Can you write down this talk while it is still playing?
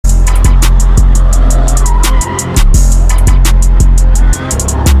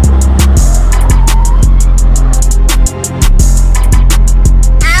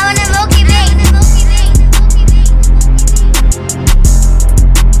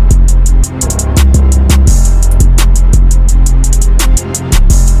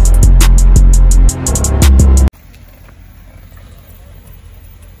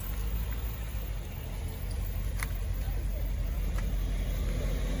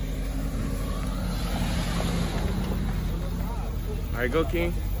right, go,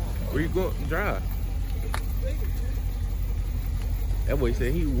 King. Where you going? Drive. That boy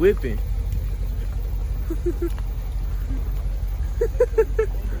said he whipping.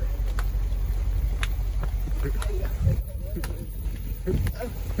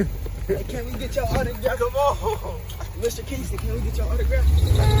 Hey, can we get your autograph? Come on. Mr. Kingston, can we get your autograph?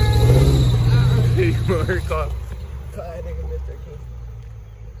 You want her call? Call that nigga Mr.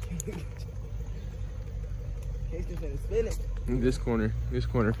 Kingston. Kingston's finna spin it. This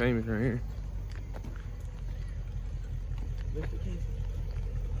corner famous right here. Mr. Kingston,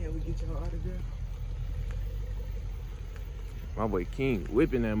 can we get your autograph? My boy King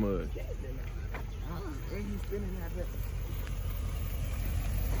whipping that mug. And he's spinning that bit.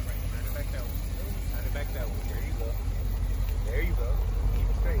 Turn it back that way. Turn it back that way. There you go. There you go. Keep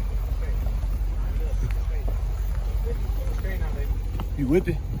it straight. Keep it straight. Keep it straight now, baby. You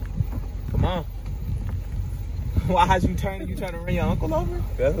whipping? Come on. Why has you turning? You trying to run your uncle over?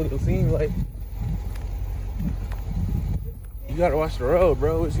 That's what it seems like. You gotta watch the road,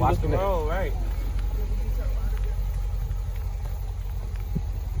 bro. What's Watch the road, right?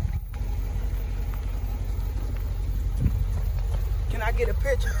 Can I get a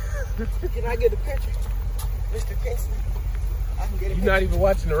picture? Can I get a picture? Mr. Kingston, I can get a picture. You're not even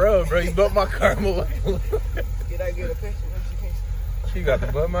watching the road, bro. You bumped my car. Can I get a picture, Mr. Kingston? He got the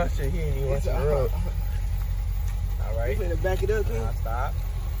bump my shit. He ain't even watching the road. All right. You finna back it up, King? Stop.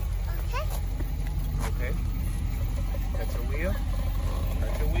 Okay. Cut your wheel.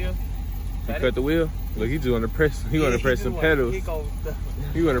 Cut your wheel. You cut the wheel? Look, he just want to press. He want to press some pedals.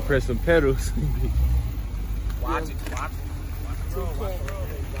 He want to press some pedals. Watch it. Watch the road. Watch the road.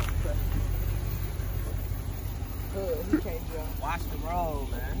 He can't drive. Watch the road,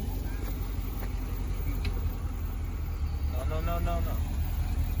 man. No.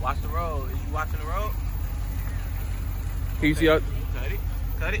 Watch the road. Is you watching the road? Can you see out? Cut it.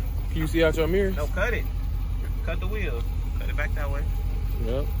 Cut it. Can you see out your mirrors? No, cut it. Cut the wheels. Cut it back that way.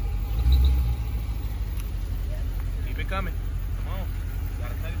 Yep. Keep it coming. Come on. You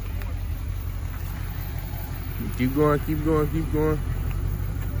gotta cut it some more. Keep going. Keep going. Keep going.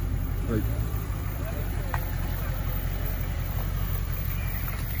 Like.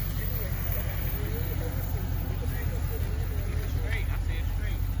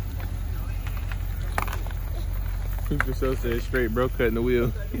 Keep yourself said straight, bro. Cutting the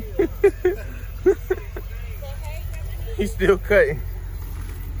wheel. He's still cutting.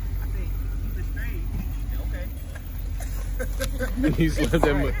 He left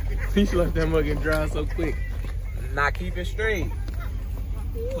that mug and dry so quick. Now keep it straight.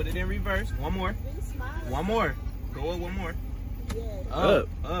 Put it in reverse. One more. One more. Go up one more. Up.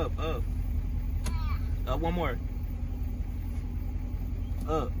 Up one more.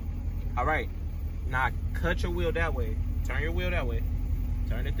 Up. All right. Now cut your wheel that way. Turn your wheel that way.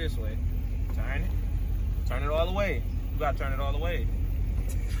 Turn it this way. Turn it. Turn it all the way. You gotta turn it all the way.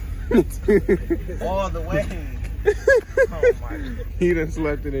 All the way. Oh my God. He done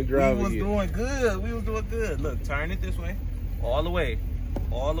slept it and drive We was doing good. We was doing good. Look, turn it this way. All the way.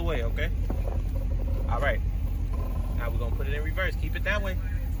 All the way, okay? All right. Now we're gonna put it in reverse. Keep it that way.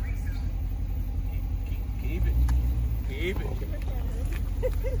 Keep it. Keep it. All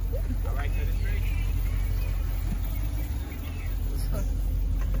right, cut it straight.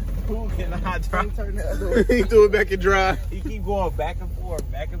 Who can I drive? Turn the other way. He threw it back and dry. He keep going back and forth,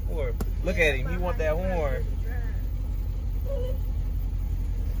 back and forth. Look at him. He want that horn.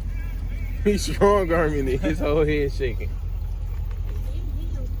 He's strong arming it. His whole head shaking.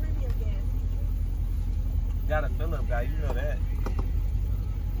 Got a fill up guy, you know that.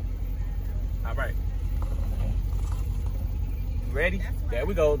 All right. You ready? There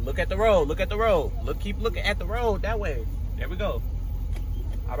we go. Look at the road. Look at the road. Keep looking at the road that way. There we go.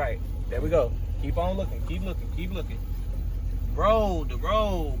 All right. There we go. Keep on looking. Keep looking. Keep looking. Road, the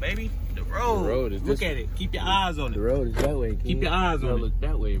road, baby. The road. The road is Look at it. Keep your eyes on it. The road is that way. Keep your eyes on it. Look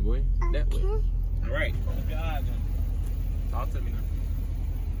that way, boy. That way. All right. Keep your eyes on it. Talk to me now.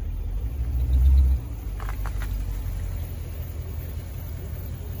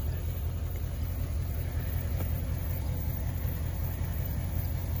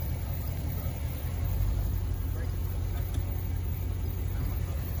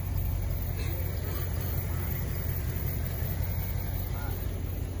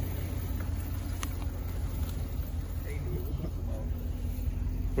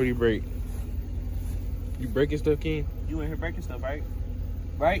 What do you break? You breaking stuff, King? You in here breaking stuff, right?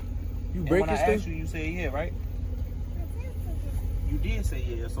 Right? You And breaking when I stuff? asked you, you said yeah, right? You did say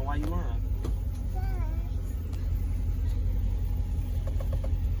yeah, so why you lying?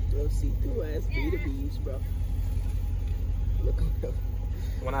 Go see through ass B2Bs, bro. Look on the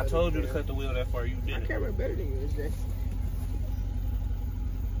When I told you to cut the wheel that far, you My didn't. camera better than yours, Jay.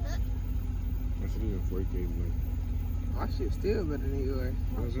 I should do a 4K, but My shit's still better than yours.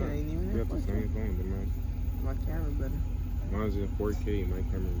 My what's shit up? ain't even You that got the fucking. same phone, but mine. My camera better. Mine's in 4K. My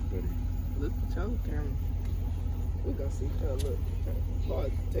camera is better. Look at your camera. We gonna see. Oh, look.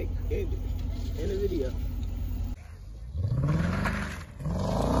 Pause. Take it. End the video.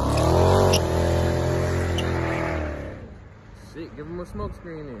 Shit, give him a smoke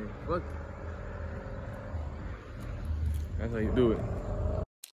screen then. Fuck. That's how you do it.